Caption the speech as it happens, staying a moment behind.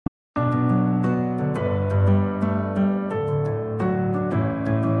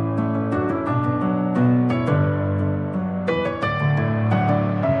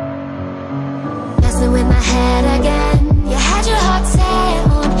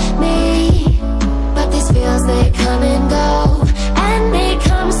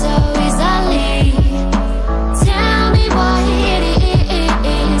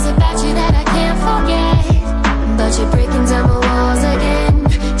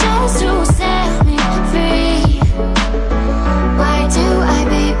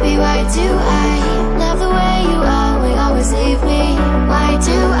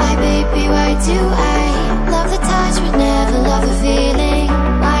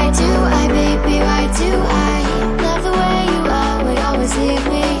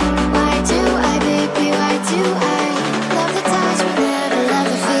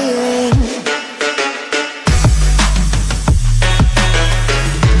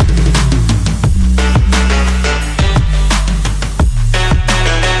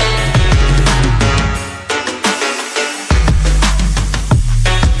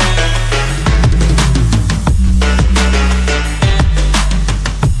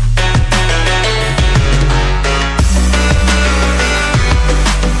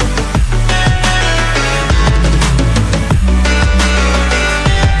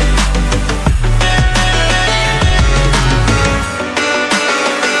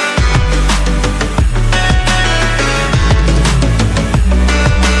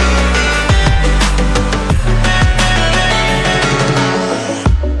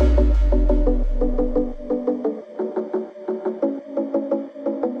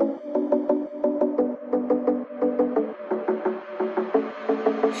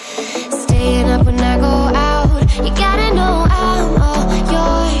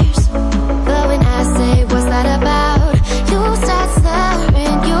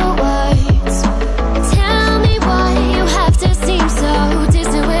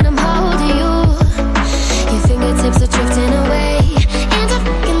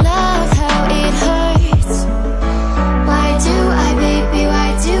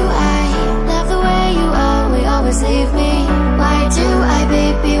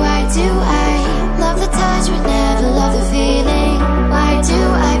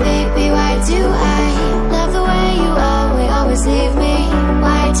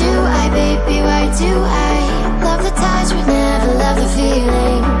the touch but never love the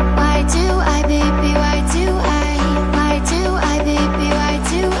feeling. Why do I, baby, why do I? Why do I, baby, why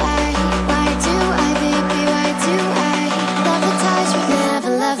do I? Why do I, baby, why do I? Love the touch but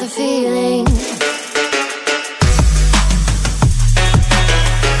never love the feeling.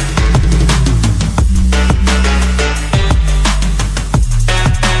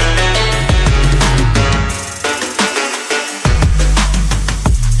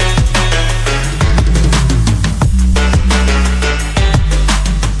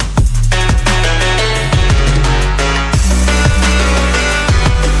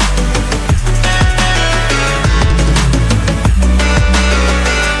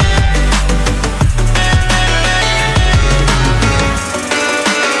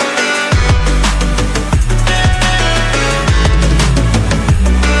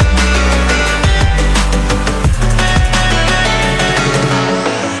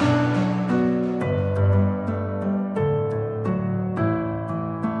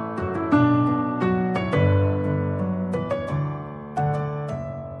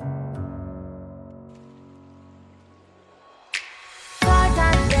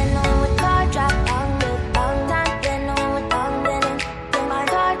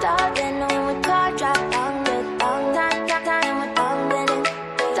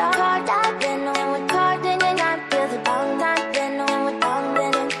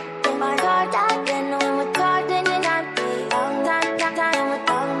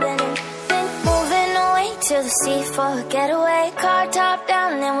 For a getaway, car top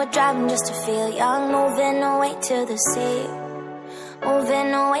down, and we're driving just to feel young. Moving away to the sea,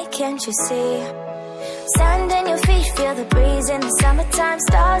 moving away, can't you see? Sand in your feet, feel the breeze in the summertime.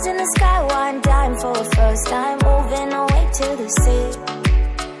 Stars in the sky, one dime for a first time. Moving away to the sea,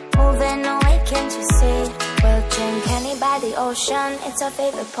 moving away, can't you see? We'll drink honey by the ocean, it's our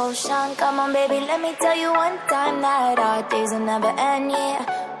favorite potion. Come on baby, let me tell you one time that our days will never end, yeah.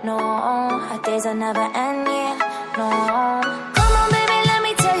 No, our days will never end, yeah. No. Come on baby, let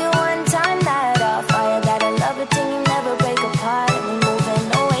me tell you one time that our fire got a love it till you never break apart. And we're moving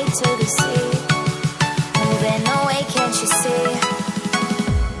away to the sea, moving away, can't you see?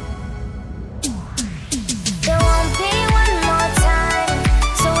 There won't be one more time,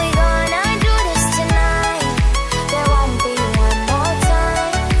 so we gonna do this tonight. There won't be one more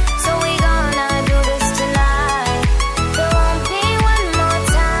time, so we gonna do this tonight. There won't be one more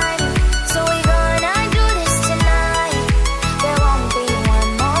time, so we gonna do this tonight. There won't be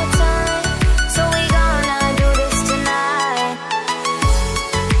one more time, so we gonna do this tonight.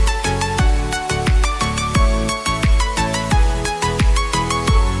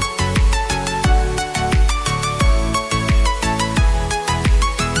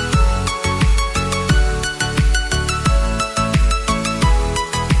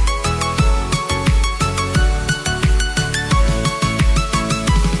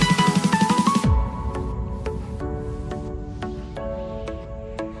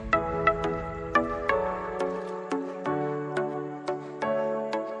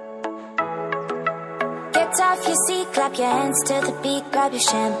 Get off your seat, clap your hands to the beat. Grab your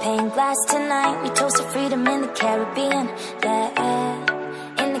champagne glass tonight. We toast to freedom in the Caribbean,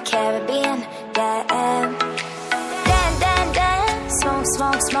 yeah. In the Caribbean, yeah. Dan, dan, dan, smoke,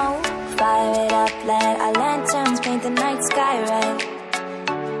 smoke, smoke. Fire it up, let our lanterns paint the night sky red.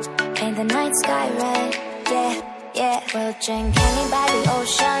 Paint the night sky red, yeah, yeah. We'll drink honey by the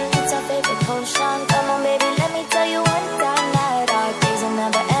ocean, it's our favorite potion. Come on baby, let me tell you one time that our days will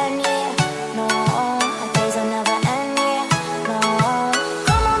never end, yeah. No, our days will never end, yeah. No.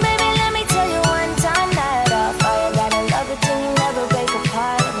 Come on baby, let me tell you one time that our fire got a love it till you never break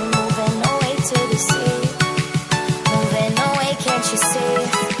apart. And we're moving away to the sea, moving away, can't you see?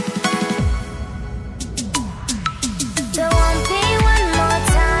 There won't be one more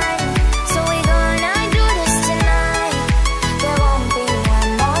time, so we gonna do this tonight. There won't be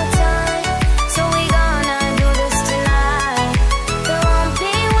one more time, so we gonna do this tonight. There won't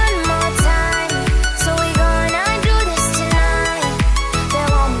be one more time, so we gonna do this tonight. There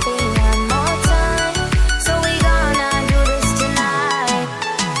won't be one more time, so we gonna do this tonight.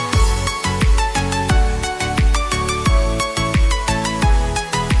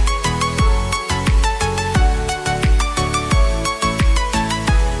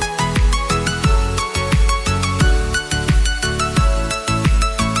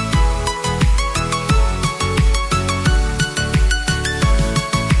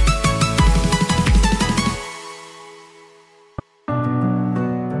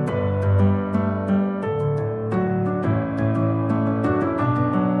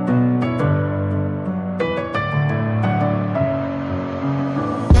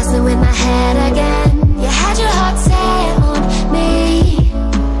 Messing with my head again. You had your heart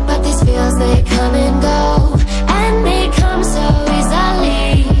come and go.